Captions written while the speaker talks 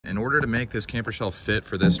in order to make this camper shell fit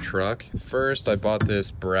for this truck, first I bought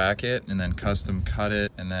this bracket and then custom cut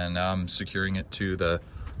it, and then now I'm securing it to the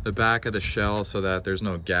back of the shell so that there's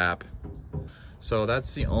no gap. So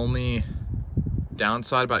that's the only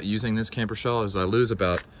downside about using this camper shell, is I lose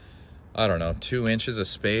about, I don't know, 2 inches of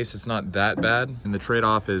space. It's not that bad, and the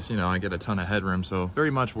trade-off is, you know, I get a ton of headroom, so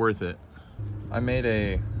very much worth it. I made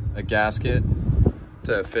a gasket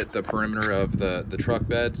to fit the perimeter of the truck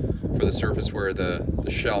beds for the surface where the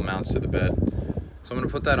shell mounts to the bed. So I'm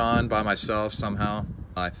gonna put that on by myself somehow.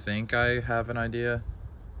 I think I have an idea.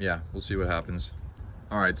 Yeah, we'll see what happens.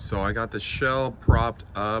 All right, so I got the shell propped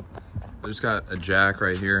up. I just got a jack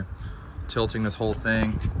right here, tilting this whole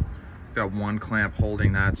thing. Got one clamp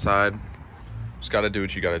holding that side. Just gotta do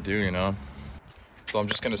what you gotta do, you know? So I'm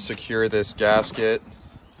just gonna secure this gasket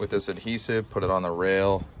with this adhesive, put it on the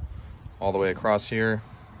rail all the way across here,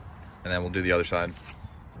 and then we'll do the other side.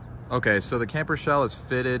 Okay, so the camper shell is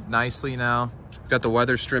fitted nicely now. Got the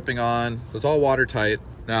weather stripping on, so it's all watertight.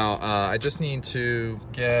 Now, I just need to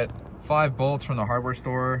get 5 bolts from the hardware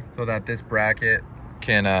store so that this bracket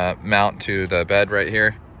can mount to the bed right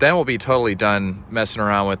here. Then we'll be totally done messing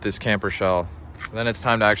around with this camper shell. Then it's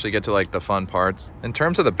time to actually get to like the fun parts. In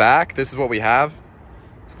terms of the back, this is what we have.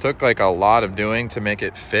 It took like a lot of doing to make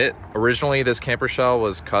it fit. Originally, this camper shell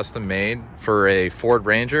was custom made for a Ford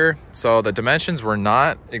Ranger, so the dimensions were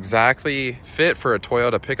not exactly fit for a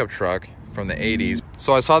Toyota pickup truck from the 80s.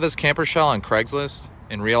 So I saw this camper shell on Craigslist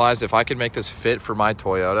and realized if I could make this fit for my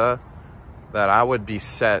Toyota, that I would be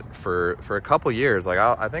set for a couple years. Like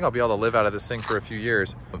I think I'll be able to live out of this thing for a few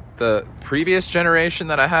years. The previous generation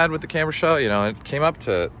that I had with the camper shell, you know, it came up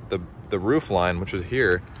to the roof line, which was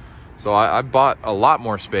here. So I bought a lot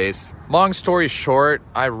more space. Long story short,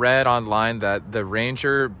 I read online that the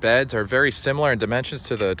Ranger beds are very similar in dimensions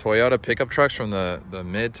to the Toyota pickup trucks from the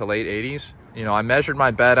mid to late 80s. You know, I measured my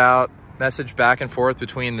bed out, messaged back and forth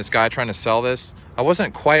between this guy trying to sell this. I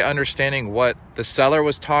wasn't quite understanding what the seller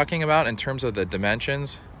was talking about in terms of the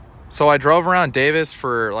dimensions. So I drove around Davis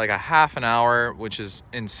for like a half an hour, which is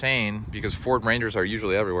insane because Ford Rangers are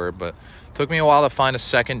usually everywhere, but it took me a while to find a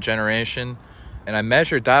second generation. And I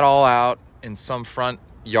measured that all out in some front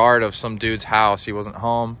yard of some dude's house. He wasn't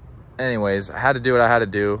home. Anyways, I had to do what I had to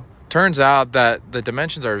do. Turns out that the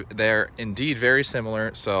dimensions are there indeed very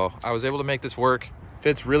similar. So I was able to make this work.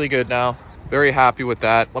 Fits really good now. Very happy with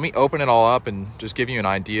that. Let me open it all up and just give you an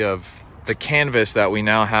idea of the canvas that we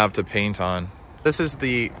now have to paint on. This is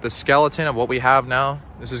the skeleton of what we have now.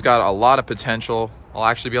 This has got a lot of potential. I'll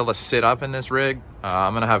actually be able to sit up in this rig.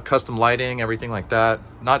 I'm gonna have custom lighting, everything like that.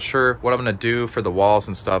 Not sure what I'm gonna do for the walls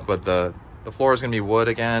and stuff, but the floor is gonna be wood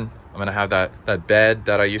again. I'm gonna have that bed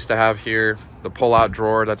that I used to have here. The pull-out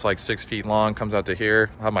drawer that's like 6 feet long comes out to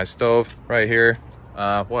here. I'll have my stove right here.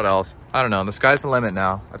 What else? I don't know. The sky's the limit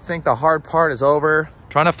now. I think the hard part is over.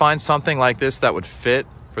 Trying to find something like this that would fit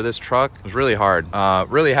for this truck was really hard.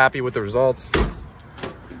 Really happy with the results.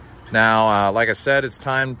 Now, like I said, it's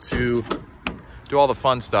time to do all the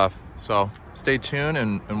fun stuff. So stay tuned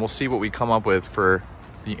and we'll see what we come up with for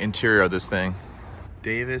the interior of this thing.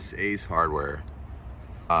 Davis Ace Hardware.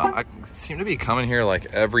 I seem to be coming here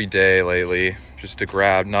like every day lately just to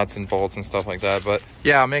grab nuts and bolts and stuff like that. But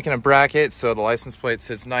yeah, I'm making a bracket so the license plate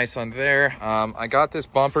sits nice on there. I got this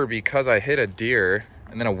bumper because I hit a deer,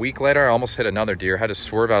 and then a week later I almost hit another deer. I had to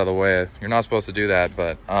swerve out of the way. You're not supposed to do that,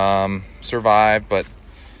 but survived. But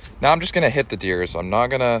now I'm just gonna hit the deer, so I'm not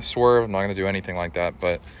gonna swerve. I'm not gonna do anything like that.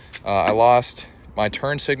 But I lost my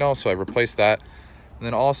turn signal, so I replaced that. And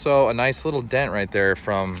then also a nice little dent right there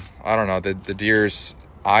from, I don't know, the deer's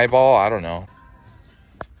eyeball. I don't know.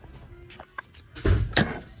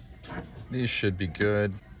 These should be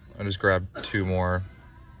good. I just grabbed 2 more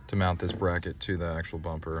to mount this bracket to the actual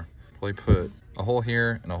bumper. Probably put a hole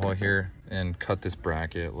here and a hole here and cut this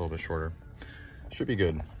bracket a little bit shorter. Should be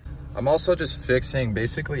good. I'm also just fixing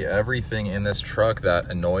basically everything in this truck that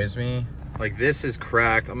annoys me. Like this is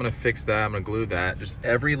cracked. I'm gonna fix that. I'm gonna glue that. Just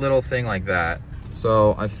every little thing like that.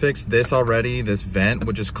 So I fixed this already. This vent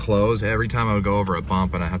would just close every time I would go over a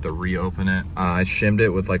bump and I have to reopen it. I shimmed it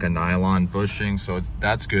with like a nylon bushing, so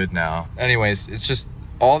that's good now. Anyways, it's just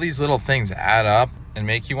all these little things add up and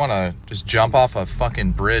make you want to just jump off a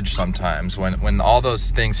fucking bridge sometimes when all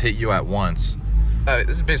those things hit you at once.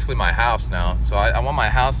 This is basically my house now, so I want my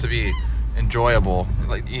house to be enjoyable.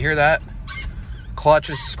 Like, you hear that? Clutch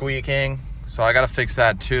is squeaking, so I gotta fix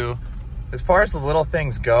that too. As far as the little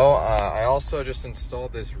things go, I also just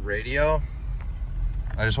installed this radio.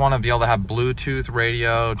 I just want to be able to have Bluetooth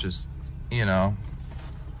radio. Just, you know,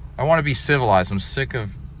 I want to be civilized. I'm sick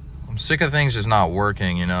of things just not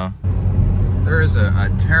working, you know. There is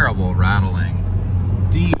a terrible rattling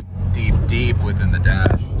deep, deep, deep within the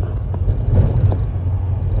dash.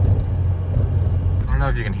 I don't know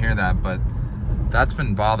if you can hear that, but that's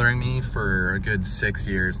been bothering me for a good 6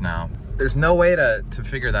 years now. There's no way to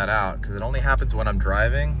figure that out because it only happens when I'm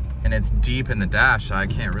driving and it's deep in the dash. So I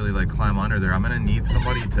can't really like climb under there. I'm gonna need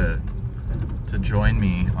somebody to join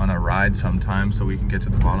me on a ride sometime so we can get to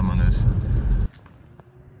the bottom of this.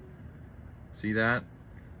 See that?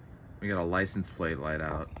 We got a license plate light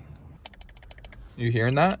out. You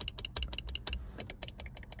hearing that?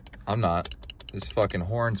 I'm not. This fucking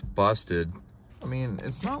horn's busted. I mean,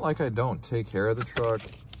 it's not like I don't take care of the truck.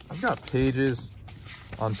 I've got pages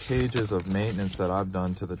on pages of maintenance that I've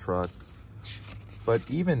done to the truck. But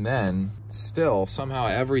even then, still, somehow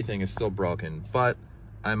everything is still broken. But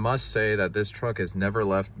I must say that this truck has never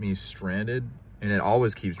left me stranded, and it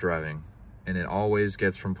always keeps driving. And it always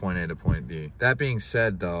gets from point A to point B. That being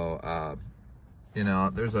said though, you know,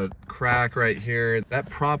 there's a crack right here. That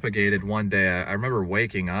propagated one day. I remember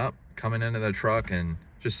waking up, coming into the truck and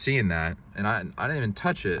just seeing that, and I didn't even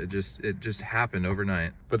touch it. It just happened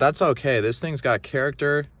overnight. But that's okay. This thing's got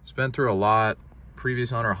character. It's been through a lot.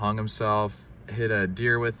 Previous owner hung himself, hit a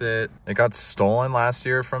deer with it. It got stolen last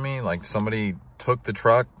year from me. Like somebody took the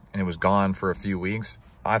truck and it was gone for a few weeks.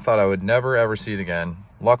 I thought I would never ever see it again.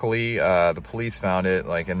 Luckily, the police found it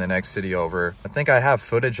like in the next city over. I think I have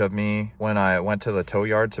footage of me when I went to the tow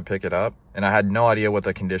yard to pick it up, and I had no idea what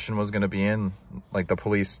the condition was gonna be in. Like the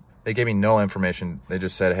police, they gave me no information. They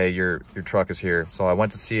just said, hey, your truck is here. So I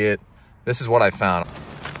went to see it. This is what I found.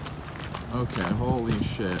 Okay, holy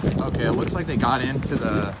shit. Okay, it looks like they got into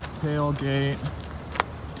the tailgate.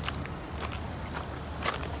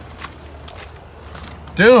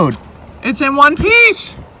 Dude, it's in one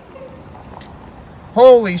piece.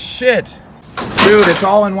 Holy shit. Dude, it's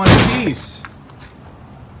all in one piece.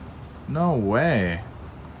 No way.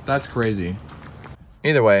 That's crazy.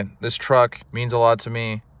 Either way, this truck means a lot to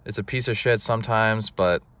me. It's a piece of shit sometimes,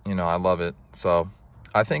 but, you know, I love it. So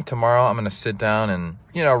I think tomorrow I'm going to sit down and,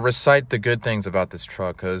 you know, recite the good things about this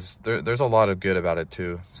truck because there's a lot of good about it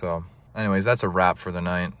too. So anyways, that's a wrap for the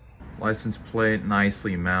night. License plate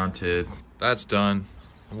nicely mounted. That's done.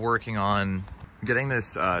 I'm working on getting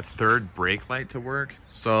this third brake light to work.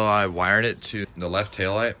 So I wired it to the left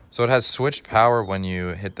tail light. So it has switched power when you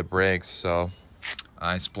hit the brakes. So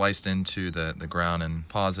I spliced into the ground and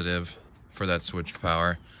positive for that switched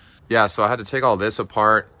power. Yeah, so I had to take all this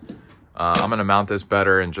apart. I'm gonna mount this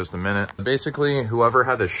better in just a minute. Basically, whoever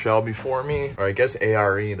had the shell before me, or I guess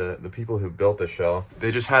ARE, the people who built the shell,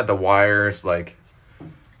 they just had the wires like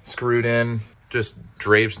screwed in, just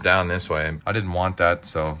draped down this way. I didn't want that,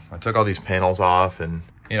 so I took all these panels off and,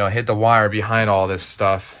 you know, hit the wire behind all this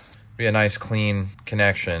stuff. Be a nice clean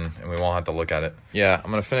connection and we won't have to look at it. Yeah, I'm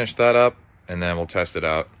gonna finish that up and then we'll test it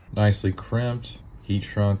out. Nicely crimped, heat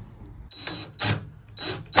shrunk.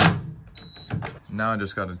 Now I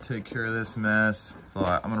just got to take care of this mess. So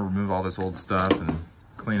I'm gonna remove all this old stuff and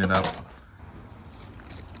clean it up.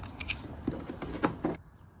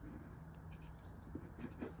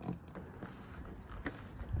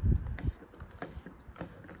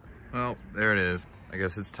 Well, there it is. I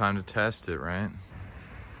guess it's time to test it, right?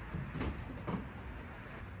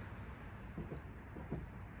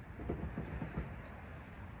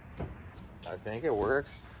 I think it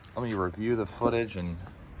works. Let me review the footage and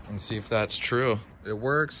see if that's true. It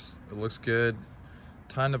works, it looks good.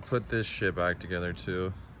 Time to put this shit back together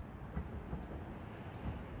too.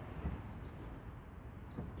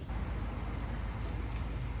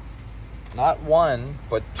 Not one,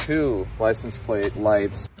 but two license plate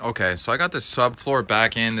lights. Okay, so I got the subfloor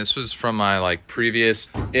back in. This was from my like previous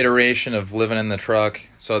iteration of living in the truck.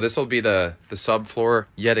 So this will be the subfloor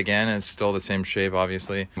yet again. It's still the same shape,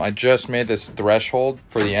 obviously. I just made this threshold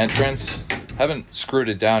for the entrance. Haven't screwed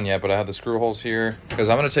it down yet, but I have the screw holes here because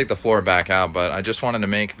I'm going to take the floor back out, but I just wanted to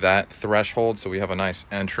make that threshold so we have a nice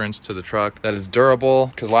entrance to the truck that is durable,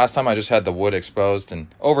 because last time I just had the wood exposed,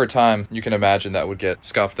 and over time you can imagine that would get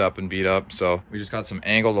scuffed up and beat up. So we just got some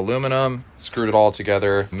angled aluminum, screwed it all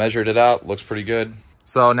together, measured it out, looks pretty good.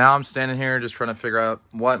 So now I'm standing here just trying to figure out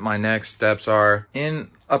what my next steps are.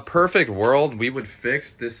 In a perfect world, we would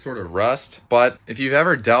fix this sort of rust, but if you've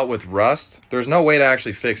ever dealt with rust, there's no way to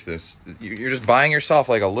actually fix this. You're just buying yourself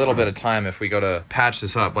like a little bit of time if we go to patch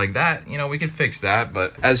this up like that. You know, we could fix that,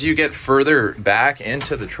 but as you get further back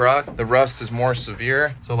into the truck, the rust is more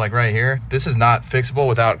severe. So like right here, this is not fixable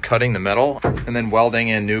without cutting the metal and then welding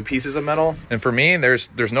in new pieces of metal. And for me, there's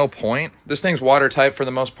no point. This thing's watertight for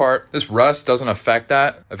the most part. This rust doesn't affect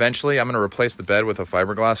that. Eventually, I'm gonna replace the bed with a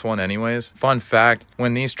fiberglass one anyways. Fun fact,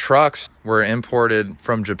 when these trucks were imported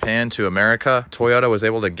from Japan to America. Toyota was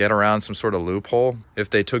able to get around some sort of loophole if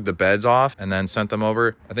they took the beds off and then sent them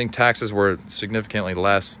over. I think taxes were significantly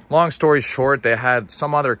less. Long story short, they had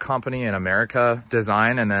some other company in America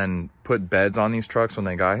design and then put beds on these trucks when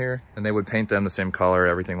they got here, and they would paint them the same color,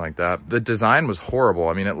 everything like that. The design was horrible.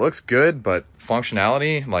 I mean, it looks good, but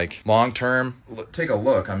functionality, like long term, take a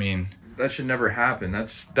look. I mean, that should never happen.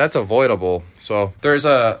 That's avoidable. So there's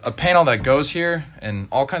a panel that goes here and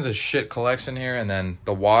all kinds of shit collects in here, and then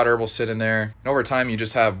the water will sit in there. And over time, you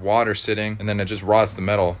just have water sitting and then it just rots the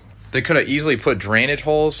metal. They could have easily put drainage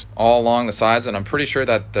holes all along the sides, and I'm pretty sure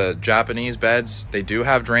that the Japanese beds, they do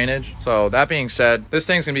have drainage. So that being said, this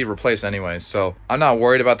thing's gonna be replaced anyway, so I'm not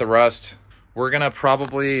worried about the rust. We're gonna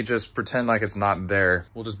probably just pretend like it's not there.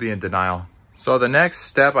 We'll just be in denial. So the next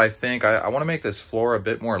step, I think, I wanna make this floor a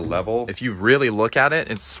bit more level. If you really look at it,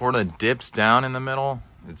 it sort of dips down in the middle.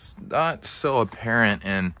 It's not so apparent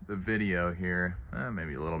in the video here,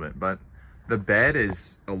 maybe a little bit, but the bed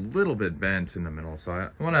is a little bit bent in the middle, so I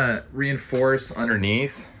want to reinforce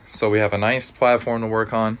underneath so we have a nice platform to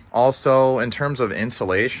work on. Also, in terms of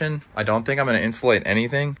insulation, I don't think I'm going to insulate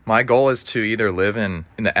anything. My goal is to either live in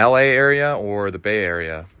the LA area or the Bay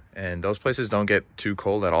Area, and those places don't get too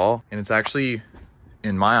cold at all, and it's actually,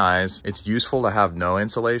 in my eyes, it's useful to have no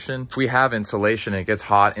insulation. If we have insulation, it gets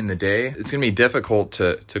hot in the day, it's gonna be difficult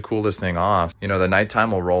to cool this thing off. You know, the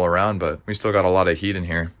nighttime will roll around, but we still got a lot of heat in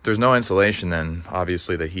here. If there's no insulation, then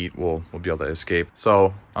obviously the heat will be able to escape.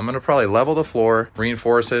 So I'm gonna probably level the floor,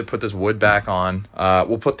 reinforce it, put this wood back on.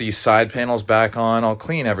 We'll put these side panels back on. I'll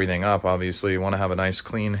clean everything up, obviously. You wanna have a nice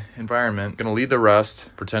clean environment. Gonna leave the rust,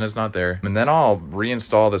 pretend it's not there. And then I'll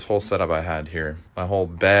reinstall this whole setup I had here. My whole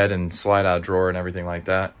bed and slide out drawer and everything like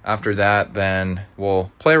that. After that, then we'll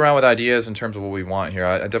play around with ideas in terms of what we want here.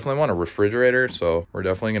 I definitely want a refrigerator, so we're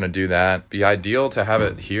definitely gonna do that. Be ideal to have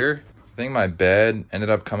it here. I think my bed ended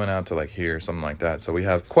up coming out to like here, something like that. So we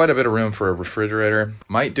have quite a bit of room for a refrigerator.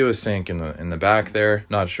 Might do a sink in the back there,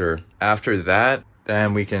 not sure. After that,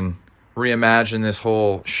 then we can reimagine this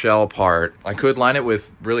whole shell part. I could line it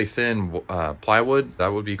with really thin plywood.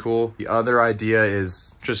 That would be cool. The other idea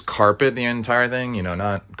is just carpet the entire thing, you know,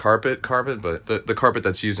 not carpet, but the carpet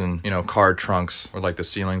that's used in, you know, car trunks or like the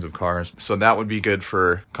ceilings of cars. So that would be good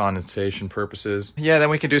for condensation purposes. Yeah, then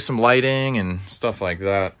we could do some lighting and stuff like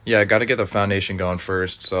that. Yeah, I got to get the foundation going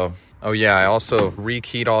first. So, oh yeah, I also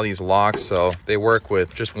rekeyed all these locks, so they work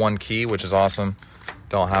with just one key, which is awesome.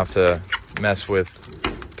 Don't have to mess with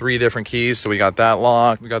 3 different keys. So we got that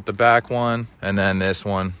lock, we got the back one, and then this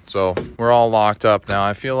one. So we're all locked up now.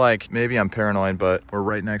 I feel like maybe I'm paranoid, but we're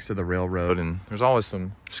right next to the railroad and there's always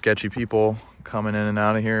some sketchy people coming in and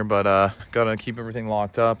out of here, but gotta keep everything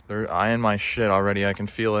locked up. They're eyeing my shit already. I can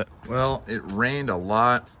feel it. Well, it rained a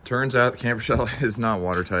lot. Turns out the camper shell is not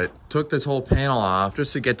watertight. Took this whole panel off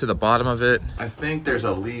just to get to the bottom of it. I think there's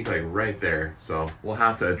a leak like right there, so we'll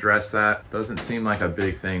have to address that. Doesn't seem like a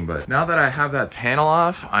big thing, but now that I have that panel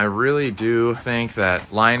off, I really do think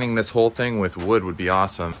that lining this whole thing with wood would be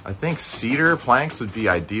awesome. I think cedar planks would be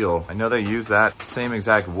ideal. I know they use that same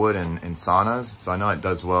exact wood in saunas, so I know it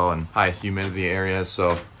does well in high humidity areas.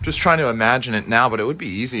 So just trying to imagine it now, but it would be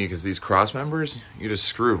easy because these cross members, you just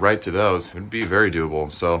screw right to those. It would be very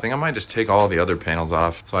doable. So I think I might just take all the other panels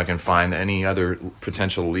off so I can find any other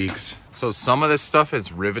potential leaks. So some of this stuff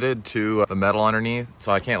is riveted to the metal underneath,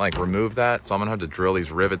 so I can't like remove that. So I'm gonna have to drill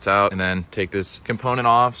these rivets out and then take this component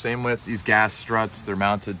off. Same with these gas struts. They're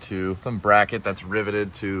mounted to some bracket that's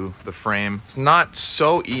riveted to the frame. It's not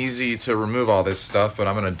so easy to remove all this stuff, but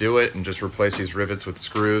I'm gonna do it and just replace these rivets with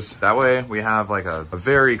screws. That way we have like a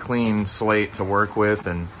very clean slate to work with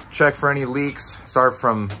and check for any leaks, start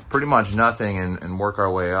from pretty much nothing and work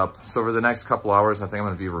our way up. So for the next couple hours, I think I'm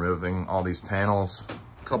gonna be removing all these panels.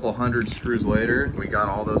 Couple hundred screws later, we got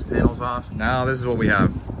all those panels off. Now this is what we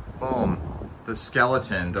have. Boom. The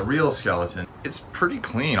skeleton, the real skeleton. It's pretty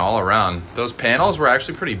clean all around. Those panels were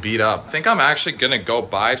actually pretty beat up. I think I'm actually gonna go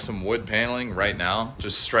buy some wood paneling right now.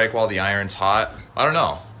 Just strike while the iron's hot. I don't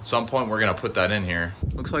know. At some point we're gonna put that in here.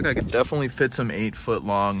 Looks like I could definitely fit some 8-foot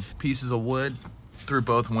long pieces of wood through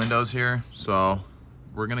both windows here. So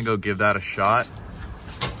we're gonna go give that a shot.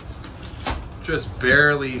 Just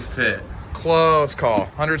barely fit. Close call.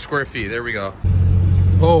 100 square feet. There we go.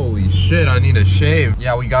 Holy shit, I need a shave.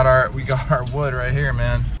 Yeah, we got our wood right here,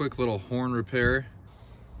 man. Quick little horn repair.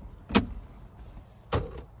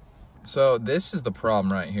 So this is the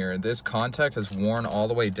problem right here. This contact has worn all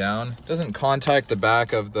the way down. It doesn't contact the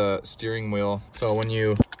back of the steering wheel. So when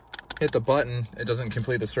you hit the button, it doesn't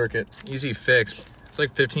complete the circuit. Easy fix. It's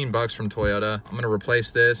like 15 bucks from Toyota. I'm gonna replace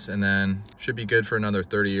this and then should be good for another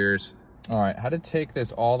 30 years. All right, had to take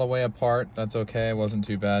this all the way apart. That's okay, it wasn't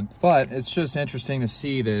too bad. But it's just interesting to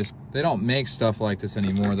see this. They don't make stuff like this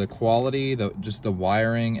anymore. The quality, just the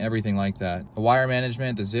wiring, everything like that. The wire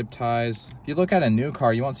management, the zip ties. If you look at a new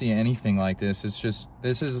car, you won't see anything like this. It's just,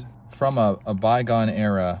 this is from a bygone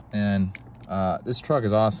era. And this truck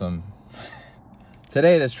is awesome.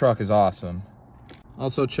 Today, this truck is awesome.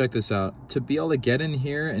 Also, check this out. To be able to get in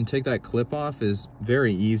here and take that clip off is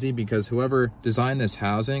very easy because whoever designed this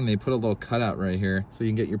housing, they put a little cutout right here so you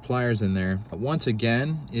can get your pliers in there. But once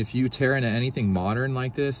again, if you tear into anything modern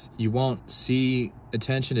like this, you won't see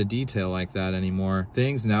attention to detail like that anymore.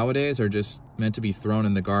 Things nowadays are just meant to be thrown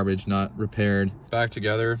in the garbage, not repaired. Back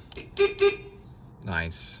together.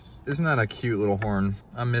 Nice. Isn't that a cute little horn?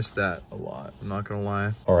 I miss that a lot, I'm not gonna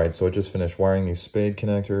lie. All right, so I just finished wiring these spade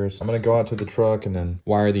connectors. I'm gonna go out to the truck and then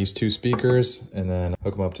wire these 2 speakers and then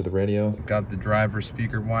hook them up to the radio. Got the driver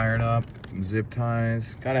speaker wired up, some zip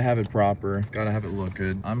ties. Gotta have it proper, gotta have it look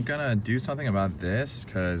good. I'm gonna do something about this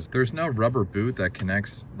because there's no rubber boot that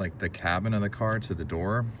connects like the cabin of the car to the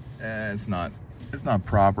door. It's not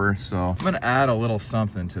proper, so I'm gonna add a little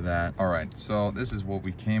something to that. All right, so this is what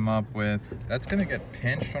we came up with. That's gonna get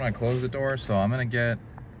pinched when I close the door, so I'm gonna get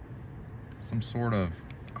some sort of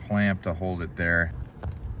clamp to hold it there.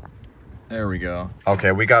 There we go.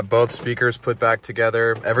 Okay, we got both speakers put back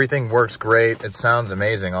together. Everything works great. It sounds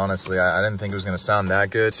amazing, honestly. I didn't think it was gonna sound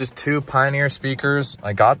that good. It's just 2 Pioneer speakers.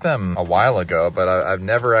 I got them a while ago, but I've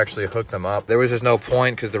never actually hooked them up. There was just no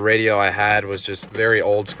point because the radio I had was just very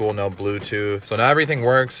old school, no Bluetooth. So now everything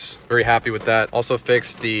works. Very happy with that. Also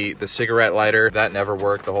fixed the cigarette lighter. That never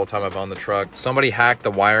worked the whole time I've owned the truck. Somebody hacked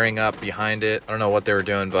the wiring up behind it. I don't know what they were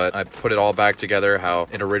doing, but I put it all back together how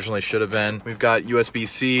it originally should have been. We've got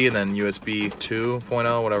USB-C and then USB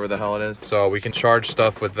 2.0, whatever the hell it is. So we can charge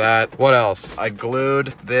stuff with that. What else? I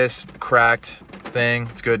glued this cracked thing.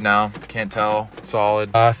 It's good now. Can't tell.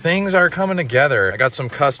 Solid. Things are coming together. I got some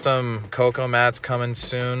custom cocoa mats coming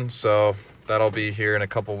soon, so that'll be here in a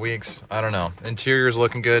couple weeks. I don't know. Interior's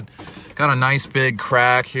looking good. Got a nice big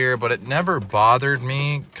crack here, but it never bothered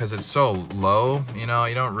me because it's so low. You know,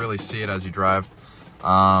 you don't really see it as you drive.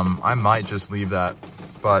 I might just leave that.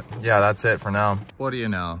 But yeah, that's it for now. What do you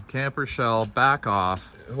know? Camper shell, back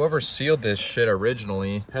off. Whoever sealed this shit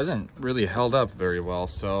originally hasn't really held up very well.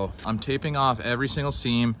 So I'm taping off every single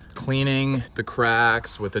seam, cleaning the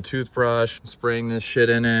cracks with a toothbrush, spraying this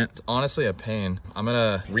shit in it. It's honestly a pain. I'm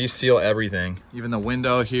gonna reseal everything, even the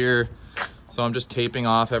window here. So I'm just taping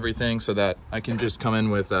off everything so that I can just come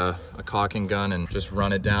in with a caulking gun and just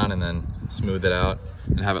run it down and then smooth it out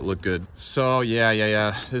and have it look good. So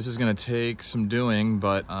yeah. This is gonna take some doing,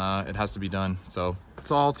 but it has to be done. So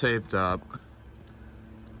it's all taped up.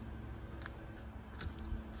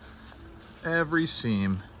 Every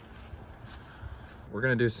seam. We're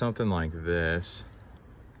gonna do something like this.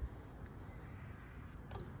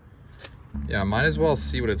 Yeah, I might as well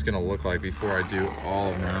see what it's gonna look like before I do all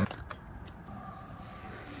of them.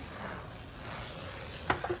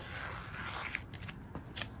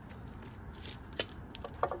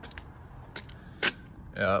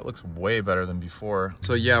 Yeah, it looks way better than before.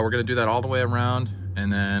 So yeah, we're gonna do that all the way around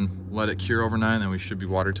and then let it cure overnight and then we should be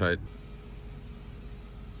watertight.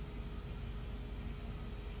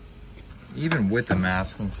 Even with the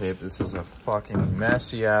masking tape, this is a fucking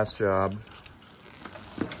messy ass job.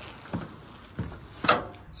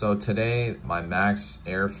 So today, my Max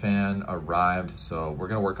air fan arrived, so we're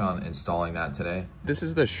gonna work on installing that today. This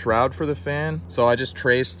is the shroud for the fan. So I just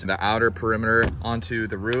traced the outer perimeter onto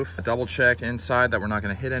the roof, double checked inside that we're not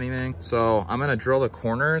gonna hit anything. So I'm gonna drill the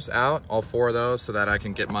corners out, all 4 of those, so that I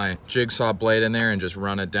can get my jigsaw blade in there and just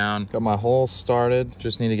run it down. Got my hole started,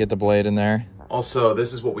 just need to get the blade in there. Also,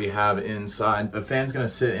 this is what we have inside. The fan's gonna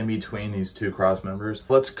sit in between these 2 cross members.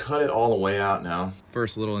 Let's cut it all the way out now.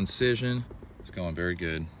 First little incision. It's going very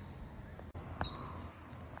good.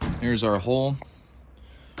 Here's our hole.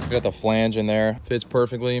 We got the flange in there, fits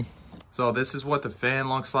perfectly. So this is what the fan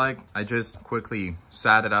looks like. I just quickly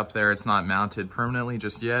sat it up there. It's not mounted permanently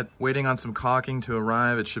just yet. Waiting on some caulking to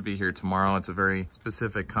arrive. It should be here tomorrow. It's a very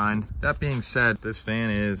specific kind. That being said, this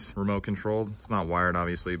fan is remote controlled. It's not wired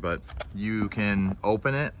obviously, but you can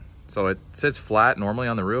open it. So it sits flat normally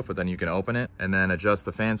on the roof, but then you can open it and then adjust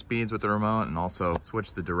the fan speeds with the remote and also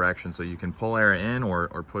switch the direction so you can pull air in or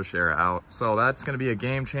push air out. So that's gonna be a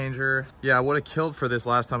game changer. Yeah, I would have killed for this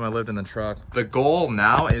last time I lived in the truck. The goal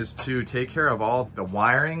now is to take care of all the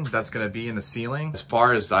wiring that's gonna be in the ceiling. As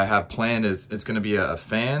far as I have planned is it's gonna be a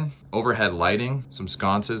fan, overhead lighting, some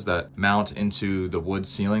sconces that mount into the wood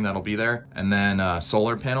ceiling that'll be there, and then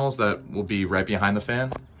solar panels that will be right behind the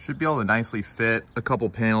fan. Should be able to nicely fit a couple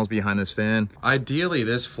panels behind behind this fan. Ideally,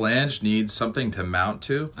 this flange needs something to mount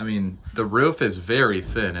to. I mean, the roof is very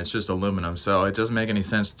thin. It's just aluminum, so it doesn't make any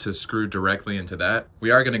sense to screw directly into that.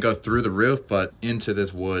 We are gonna go through the roof, but into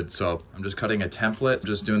this wood. So I'm just cutting a template,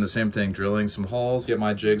 just doing the same thing, drilling some holes, get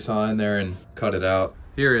my jigsaw in there and cut it out.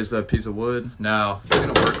 Here is the piece of wood. Now, it's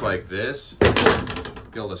gonna work like this.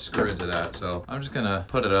 Be able to screw into that. So I'm just gonna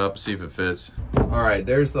put it up, see if it fits. All right,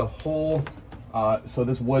 there's the hole. So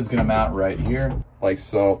this wood's gonna mount right here, like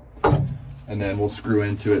so, and then we'll screw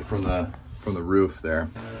into it from the roof there.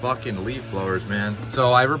 Fucking leaf blowers, man.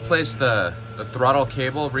 So I replaced the throttle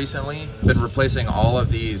cable recently. Been replacing all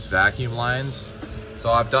of these vacuum lines. So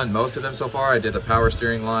I've done most of them so far. I did the power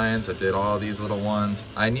steering lines. I did all these little ones.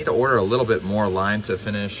 I need to order a little bit more line to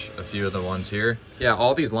finish a few of the ones here. Yeah,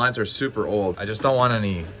 all these lines are super old. I just don't want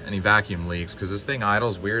any vacuum leaks because this thing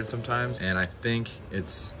idles weird sometimes. And I think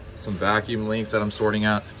it's some vacuum leaks that I'm sorting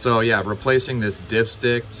out. So yeah, replacing this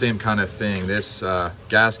dipstick, same kind of thing. This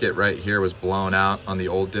gasket right here was blown out on the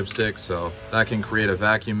old dipstick, so that can create a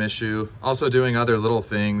vacuum issue. Also doing other little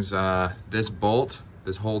things. This bolt,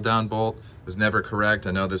 this hold down bolt, was never correct.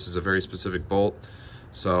 I know this is a very specific bolt,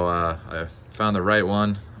 so I found the right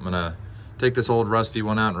one. I'm gonna take this old rusty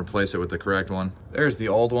one out and replace it with the correct one. There's the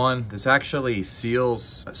old one. This actually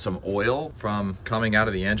seals some oil from coming out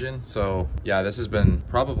of the engine. So yeah, this has been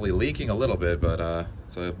probably leaking a little bit, but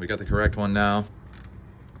so we got the correct one now.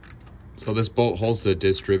 So this bolt holds the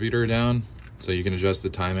distributor down, so you can adjust the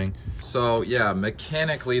timing. So yeah,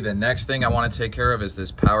 mechanically, the next thing I want to take care of is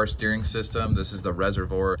this power steering system. This is the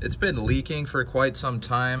reservoir. It's been leaking for quite some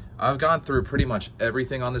time. I've gone through pretty much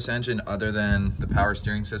everything on this engine other than the power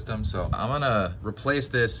steering system. So I'm gonna replace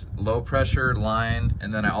this low pressure line.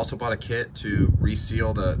 And then I also bought a kit to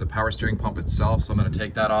reseal the power steering pump itself. So I'm gonna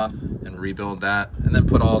take that off and rebuild that and then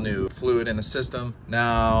put all new fluid in the system.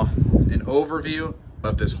 Now, an overview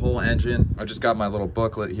of this whole engine. I just got my little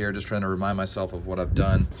booklet here, just trying to remind myself of what I've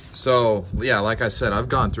done. So yeah, like I said, I've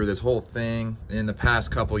gone through this whole thing in the past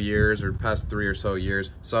couple years, or past 3 or so years.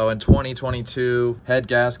 So in 2022, head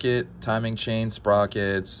gasket, timing chain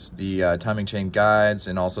sprockets, the timing chain guides,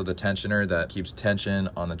 and also the tensioner that keeps tension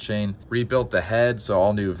on the chain. Rebuilt the head, so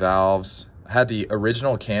all new valves. Had the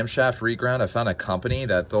original camshaft reground. I found a company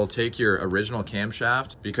that they'll take your original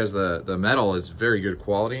camshaft because the metal is very good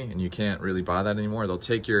quality and you can't really buy that anymore. They'll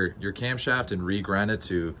take your camshaft and regrind it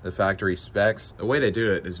to the factory specs. The way they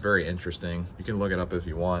do it is very interesting. You can look it up if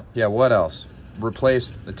you want. Yeah, what else?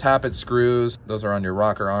 Replaced the tappet screws. Those are on your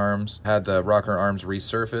rocker arms. Had the rocker arms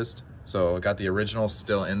resurfaced. So I got the original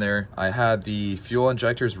still in there. I had the fuel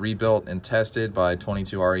injectors rebuilt and tested by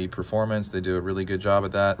 22RE Performance. They do a really good job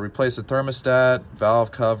at that. Replaced the thermostat,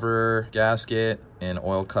 valve cover, gasket, and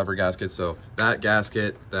oil cover gasket. So that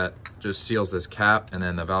gasket that just seals this cap, and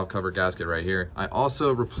then the valve cover gasket right here. I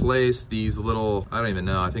also replaced these little, I don't even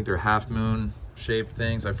know, I think they're half moon shaped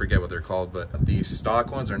things. I forget what they're called, but these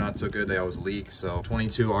stock ones are not so good. They always leak. So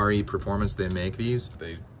 22RE Performance, they make these.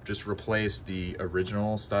 They just replaced the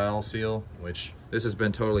original style seal, which this has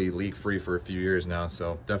been totally leak free for a few years now,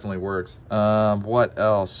 so definitely works. What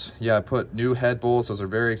else? Yeah, I put new head bolts. Those are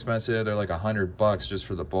very expensive. They're like $100 just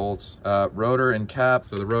for the bolts. Rotor and cap.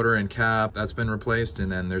 So the rotor and cap, that's been replaced,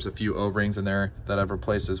 and then there's a few O-rings in there that I've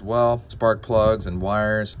replaced as well. Spark plugs and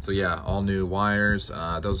wires. So yeah, all new wires.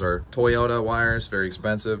 Those are Toyota wires, very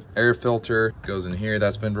expensive. Air filter goes in here,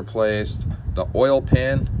 that's been replaced. The oil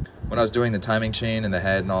pan, when I was doing the timing chain and the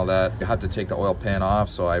head and all that, you had to take the oil pan off,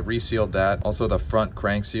 so I resealed that. Also the front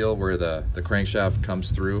crank seal where the crankshaft comes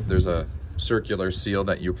through, there's a circular seal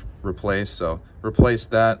that you replace, so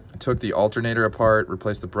replaced that. I took the alternator apart,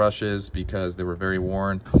 replaced the brushes because they were very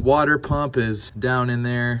worn. Water pump is down in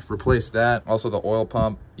there, replaced that. Also the oil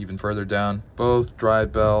pump even further down. Both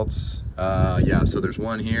drive belts. Yeah, so there's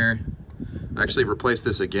one here. I actually replaced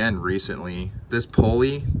this again recently. This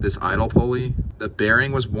pulley, this idle pulley, the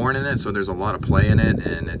bearing was worn in it, so there's a lot of play in it,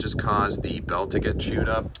 and it just caused the belt to get chewed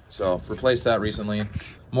up. So replaced that recently.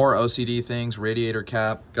 More OCD things, radiator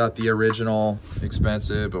cap. Got the original,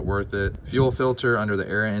 expensive, but worth it. Fuel filter under the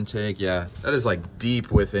air intake. Yeah, that is like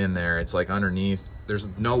deep within there. It's like underneath. There's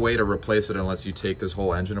no way to replace it unless you take this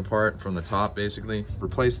whole engine apart from the top, basically.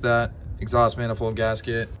 Replace that. Exhaust manifold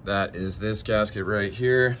gasket, that is this gasket right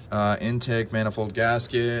here. Intake manifold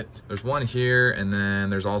gasket, there's one here, and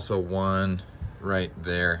then there's also one right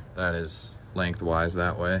there that is lengthwise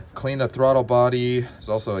that way. Clean the throttle body, there's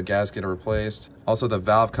also a gasket replaced. Also the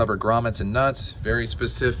valve cover grommets and nuts, very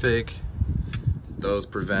specific. Those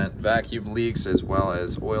prevent vacuum leaks as well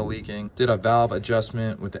as oil leaking. Did a valve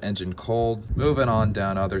adjustment with the engine cold. Moving on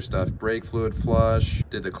down other stuff. Brake fluid flush.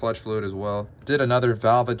 Did the clutch fluid as well. Did another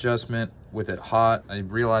valve adjustment with it hot. I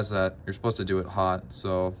realized that you're supposed to do it hot,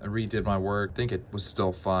 so I redid my work. I think it was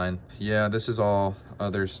still fine. Yeah, this is all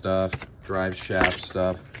other stuff. Drive shaft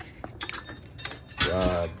stuff.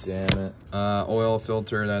 God damn it. Oil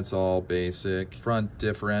filter, that's all basic. Front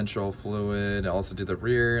differential fluid. I also did the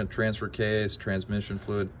rear, transfer case, transmission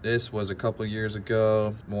fluid. This was a couple years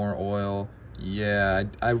ago. More oil. Yeah,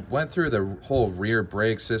 I went through the whole rear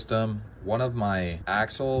brake system. One of my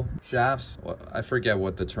axle shafts, I forget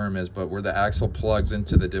what the term is, but where the axle plugs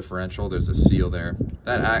into the differential, there's a seal there.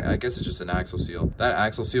 I guess it's just an axle seal. That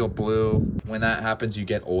axle seal blew. When that happens, you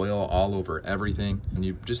get oil all over everything, and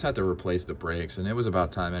you just have to replace the brakes, and it was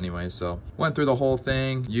about time anyway. So went through the whole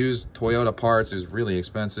thing, used Toyota parts. It was really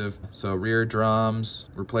expensive. So rear drums,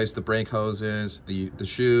 replaced the brake hoses, the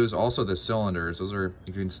shoes, also the cylinders. Those are,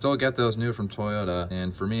 you can still get those new from Toyota,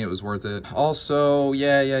 and for me it was worth it. Also,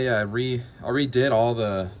 yeah, I redid all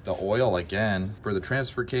the oil again for the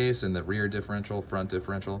transfer case and the rear differential, front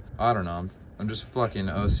differential. I don't know, I'm just fucking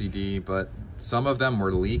OCD, but some of them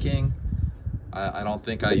were leaking. I don't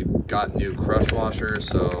think I got new crush washers,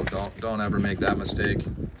 so don't ever make that mistake.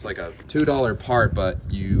 It's like a $2 part, but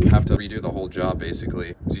you have to redo the whole job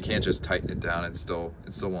basically, because you can't just tighten it down. It still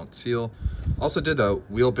won't seal. Also did the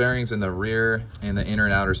wheel bearings in the rear and the inner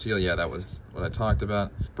and outer seal. Yeah, that was what I talked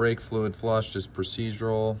about. Brake fluid flush, just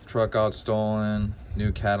procedural. Truck got stolen.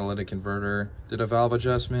 New catalytic converter. Did a valve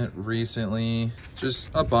adjustment recently. Just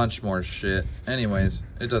a bunch more shit. Anyways,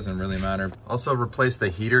 it doesn't really matter. Also replaced the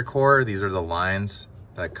heater core. These are the lines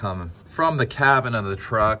that come from the cabin of the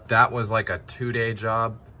truck. That was like a 2-day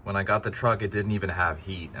job. When I got the truck, it didn't even have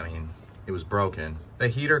heat. I mean, it was broken. The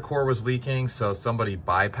heater core was leaking, so somebody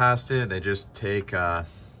bypassed it. They just take,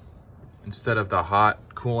 instead of the hot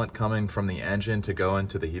coolant coming from the engine to go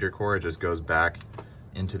into the heater core, it just goes back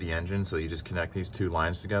into the engine. So you just connect these two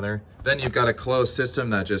lines together. Then you've got a closed system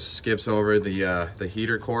that just skips over the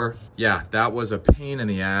heater core. Yeah, that was a pain in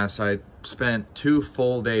the ass. I spent 2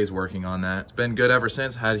 full days working on that. It's been good ever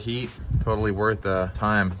since. Had heat. Totally worth the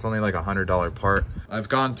time. It's only like a $100 part. I've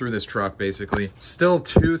gone through this truck basically. Still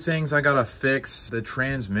 2 things I gotta fix. The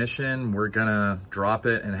transmission, we're gonna drop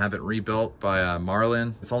it and have it rebuilt by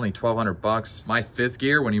Marlin. It's only 1,200 bucks. My 5th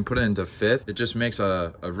gear, when you put it into 5th, it just makes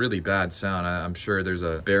a really bad sound. I'm sure there's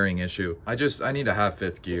a bearing issue. I need to have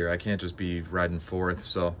 5th gear. I can't just be riding 4th.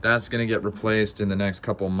 So that's gonna get replaced in the next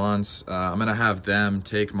couple months. I'm gonna have them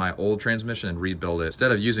take my old transmission and rebuild it.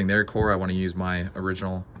 Instead of using their core, I wanna use my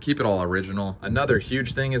original. Keep it all original. Another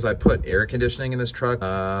huge thing is I put air conditioning in this truck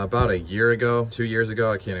about a year ago, 2 years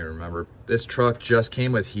ago, I can't even remember. This truck just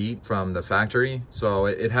came with heat from the factory, so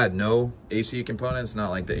it had no AC components. Not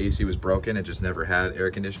like the AC was broken, it just never had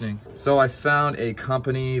air conditioning. So I found a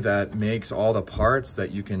company that makes all the parts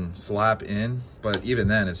that you can slap in, but even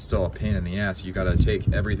then it's still a pain in the ass. You gotta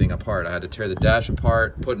take everything apart. I had to tear the dash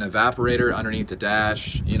apart, put an evaporator underneath the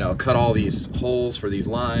dash, you know, cut all these holes for these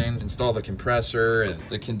lines, install the compressor and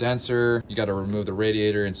the condenser. You gotta remove the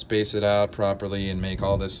radiator and space it out properly and make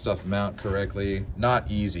all this stuff mount correctly. Not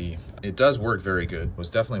easy. It does work very good. It was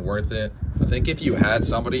definitely worth it. I think if you had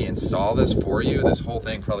somebody install this for you, this whole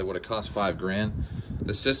thing probably would have cost 5 grand.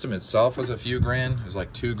 The system itself was a few grand. It was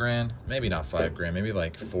like 2 grand, maybe not 5 grand, maybe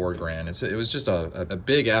like 4 grand. It was just a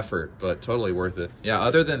big effort, but totally worth it. Yeah,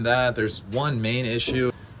 other than that, there's one main issue.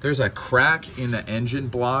 There's a crack in the engine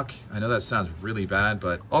block. I know that sounds really bad,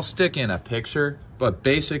 but I'll stick in a picture. But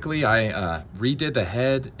basically, I redid the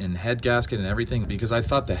head and head gasket and everything because I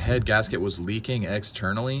thought the head gasket was leaking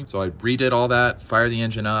externally. So I redid all that, fired the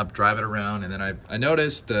engine up, drive it around, and then I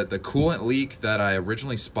noticed that the coolant leak that I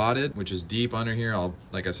originally spotted, which is deep under here,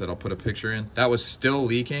 like I said, I'll put a picture in, that was still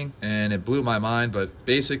leaking, and it blew my mind. But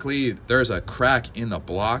basically, there's a crack in the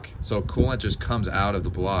block, so coolant just comes out of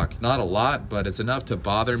the block. Not a lot, but it's enough to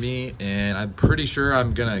bother me, and I'm pretty sure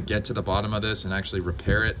I'm gonna get to the bottom of this and actually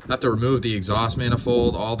repair it. I have to remove the exhaust manifold,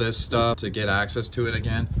 all this stuff to get access to it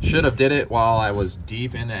again. Should have did it while I was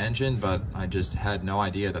deep in the engine, but I just had no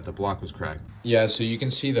idea that the block was cracked. Yeah, so you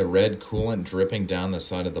can see the red coolant dripping down the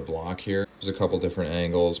side of the block here. There's a couple different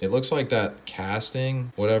angles. It looks like that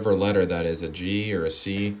casting, whatever letter that is, a G or a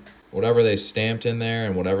C, whatever they stamped in there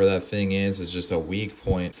and whatever that thing is just a weak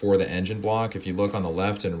point for the engine block. If you look on the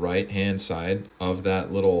left and right hand side of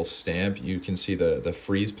that little stamp, you can see the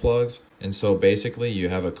freeze plugs. And so basically you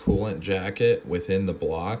have a coolant jacket within the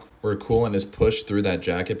block where coolant is pushed through that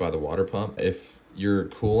jacket by the water pump. If your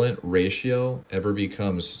coolant ratio ever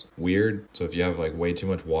becomes weird, so if you have like way too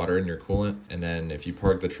much water in your coolant, and then if you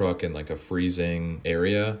park the truck in like a freezing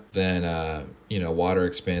area, then you know, water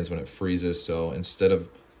expands when it freezes. So instead of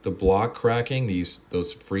the block cracking,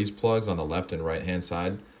 those freeze plugs on the left and right hand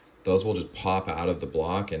side, those will just pop out of the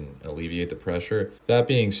block and alleviate the pressure. That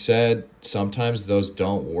being said, sometimes those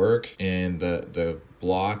don't work, and the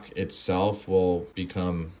block itself will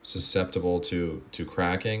become susceptible to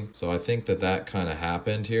cracking. So I think that kind of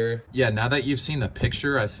happened here. Yeah, now that you've seen the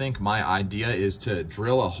picture, I think my idea is to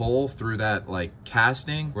drill a hole through that like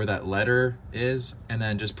casting where that letter is, and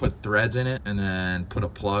then just put threads in it and then put a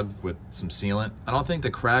plug with some sealant. I don't think the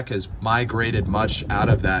crack has migrated much out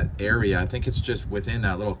of that area. I think it's just within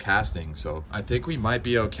that little casting. So I think we might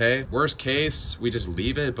be okay. Worst case, we just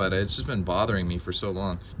leave it, but it's just been bothering me for so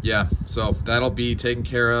long. Yeah, so that'll be taken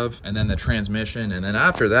care of, and then the transmission, and then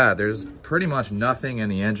after that there's pretty much nothing in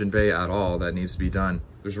the engine bay at all that needs to be done.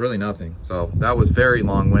 There's really nothing. So that was very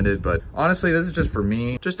long-winded, but honestly, this is just for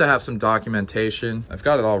me, just to have some documentation. I've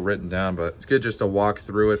got it all written down, but it's good just to walk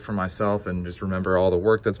through it for myself and just remember all the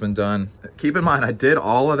work that's been done. Keep in mind, I did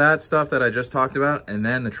all of that stuff that I just talked about, and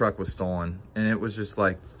then the truck was stolen. And it was just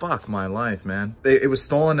like, fuck my life, man. It was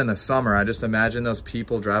stolen in the summer. I just imagine those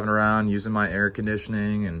people driving around using my air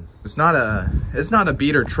conditioning, and it's not a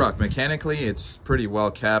beater truck. Mechanically, it's pretty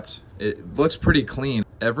well kept. It looks pretty clean.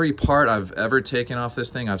 Every part I've ever taken off this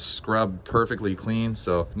thing, I've scrubbed perfectly clean.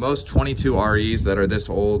 So most 22 REs that are this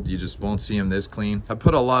old, you just won't see them this clean. I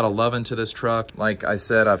put a lot of love into this truck. Like I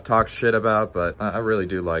said, I've talked shit about, but I really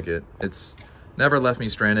do like it. It's never left me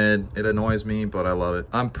stranded. It annoys me, but I love it.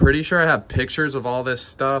 I'm pretty sure I have pictures of all this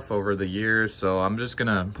stuff over the years, so I'm just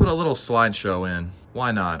gonna put a little slideshow in.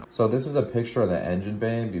 Why not? So this is a picture of the engine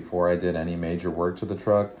bay before I did any major work to the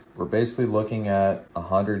truck. We're basically looking at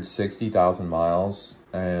 160,000 miles,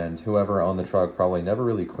 and whoever owned the truck probably never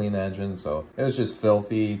really cleaned the engine, so it was just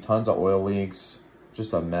filthy, tons of oil leaks,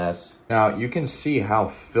 just a mess. Now you can see how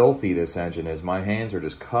filthy this engine is. My hands are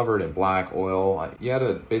just covered in black oil. You had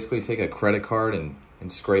to basically take a credit card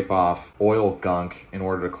and scrape off oil gunk in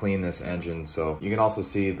order to clean this engine. So you can also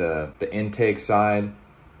see the intake side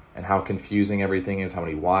and how confusing everything is, how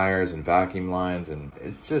many wires and vacuum lines, and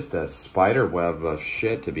it's just a spider web of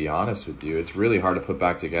shit, to be honest with you. It's really hard to put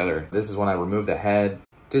back together. This is when I removed the head,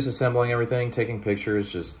 disassembling everything, taking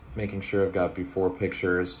pictures, just making sure I've got before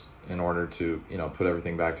pictures in order to, you know, put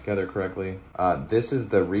everything back together correctly. This is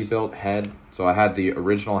the rebuilt head. So I had the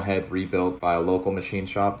original head rebuilt by a local machine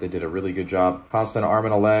shop. They did a really good job. Cost an arm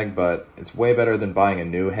and a leg, but it's way better than buying a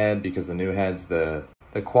new head, because the new heads, the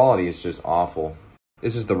quality is just awful.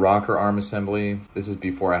 This is the rocker arm assembly. This is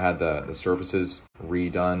before I had the surfaces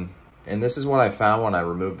redone. And this is what I found when I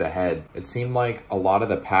removed the head. It seemed like a lot of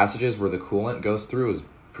the passages where the coolant goes through is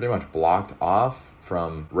pretty much blocked off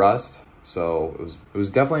from rust. So it was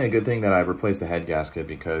definitely a good thing that I replaced the head gasket,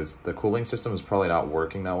 because the cooling system is probably not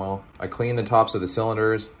working that well. I cleaned the tops of the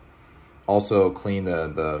cylinders, also cleaned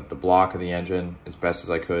the block of the engine as best as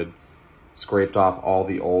I could, scraped off all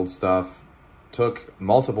the old stuff. Took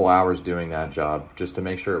multiple hours doing that job just to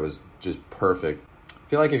make sure it was just perfect. I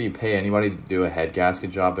feel like if you pay anybody to do a head gasket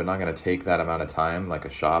job, they're not gonna take that amount of time like a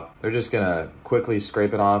shop. They're just gonna quickly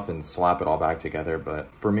scrape it off and slap it all back together. But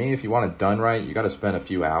for me, if you want it done right, you gotta spend a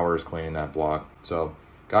few hours cleaning that block. So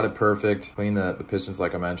got it perfect, cleaned the pistons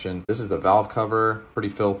like I mentioned. This is the valve cover, pretty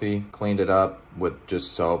filthy. Cleaned it up with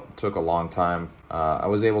just soap, took a long time. I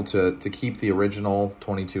was able to keep the original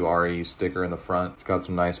 22 RE sticker in the front. It's got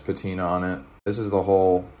some nice patina on it. This is the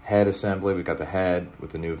whole head assembly. We've got the head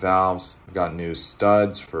with the new valves. We've got new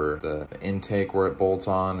studs for the intake where it bolts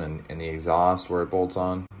on, and the exhaust where it bolts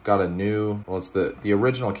on. We've got a new, well, it's the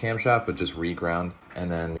original camshaft, but just reground.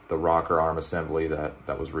 And then the rocker arm assembly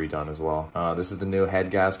that was redone as well. This is the new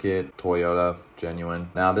head gasket, Toyota,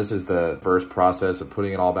 genuine. Now this is the first process of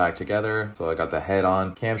putting it all back together. So I got the head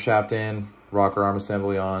on, camshaft in, rocker arm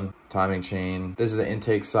assembly on, timing chain. This is the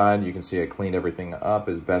intake side. You can see I cleaned everything up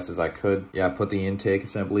as best as I could. Yeah, I put the intake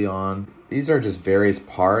assembly on. These are just various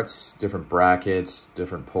parts, different brackets,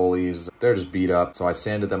 different pulleys. They're just beat up. So I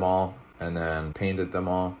sanded them all and then painted them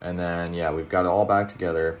all. And then, yeah, we've got it all back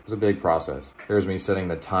together. It's a big process. Here's me setting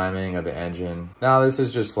the timing of the engine. Now this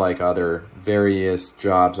is just like other various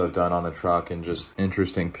jobs I've done on the truck and just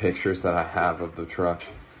interesting pictures that I have of the truck.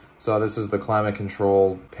 So this is the climate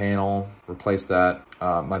control panel, replaced that.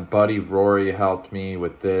 My buddy Rory helped me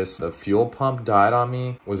with this. The fuel pump died on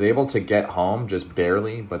me. Was able to get home, just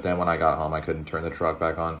barely, but then when I got home, I couldn't turn the truck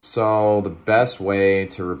back on. So the best way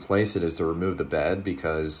to replace it is to remove the bed,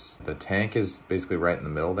 because the tank is basically right in the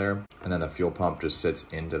middle there, and then the fuel pump just sits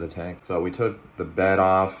into the tank. So we took the bed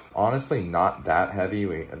off. Honestly, not that heavy.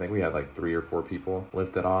 I think we had like 3 or 4 people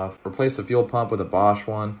lift it off. Replaced the fuel pump with a Bosch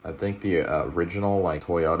one. I think the original like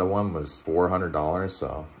Toyota one was $400,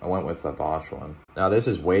 so I went with the Bosch one. Now this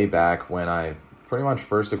is way back when I pretty much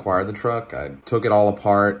first acquired the truck. I took it all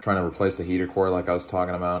apart, trying to replace the heater core like I was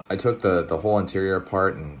talking about. I took the whole interior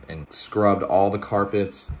apart and scrubbed all the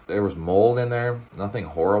carpets. There was mold in there, nothing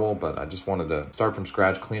horrible, but I just wanted to start from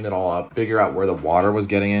scratch, clean it all up, figure out where the water was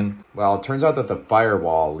getting in. Well, it turns out that the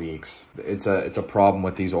firewall leaks. It's a problem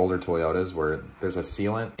with these older Toyotas where there's a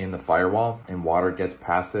sealant in the firewall and water gets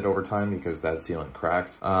past it over time because that sealant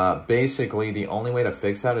cracks. Basically, the only way to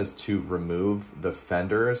fix that is to remove the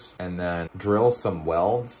fenders and then drill some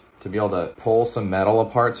welds to be able to pull some metal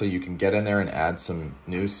apart so you can get in there and add some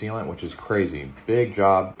new sealant, which is crazy. Big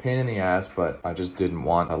job, pain in the ass, but I just didn't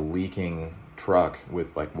want a leaking truck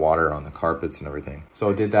with like water on the carpets and everything.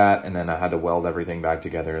 So I did that, and then I had to weld everything back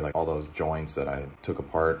together, like all those joints that I took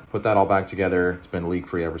apart, put that all back together. It's been leak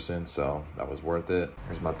free ever since, so that was worth it.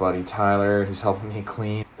 Here's my buddy Tyler. He's helping me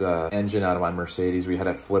clean the engine out of my Mercedes. We had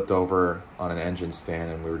it flipped over on an engine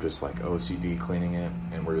stand and we were just like OCD cleaning it,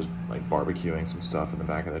 and we're just like barbecuing some stuff in the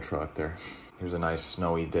back of the truck there. Here's a nice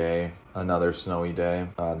snowy day, another snowy day.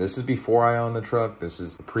 This is before I owned the truck. This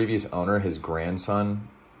is the previous owner, his grandson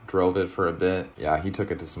drove it for a bit. Yeah, he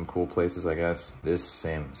took it to some cool places, I guess. This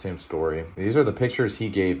same story. These are the pictures he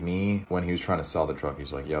gave me when he was trying to sell the truck.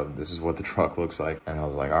 He's like, yo, this is what the truck looks like. And I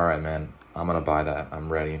was like, all right, man, I'm gonna buy that.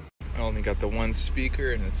 I'm ready. I only got the one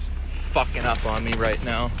speaker and it's fucking up on me right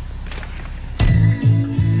now.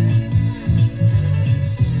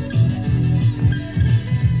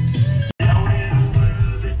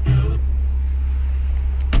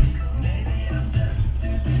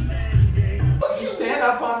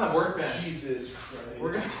 Up on the workbench. Jesus Christ.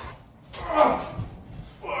 We're gonna...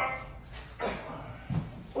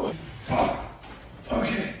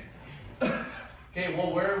 Okay. Okay,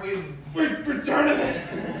 well, where are we? We're turning it.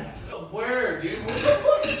 Where, dude? What the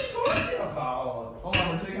fuck are you talking about? Hold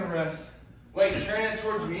on, we're taking a rest. Wait, turn it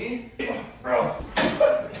towards me? Bro.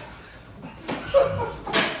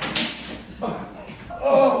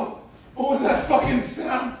 Oh, what was that fucking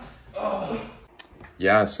sound? Oh.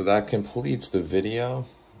 Yeah, so that completes the video.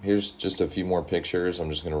 Here's just a few more pictures. I'm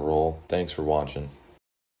just gonna roll. Thanks for watching.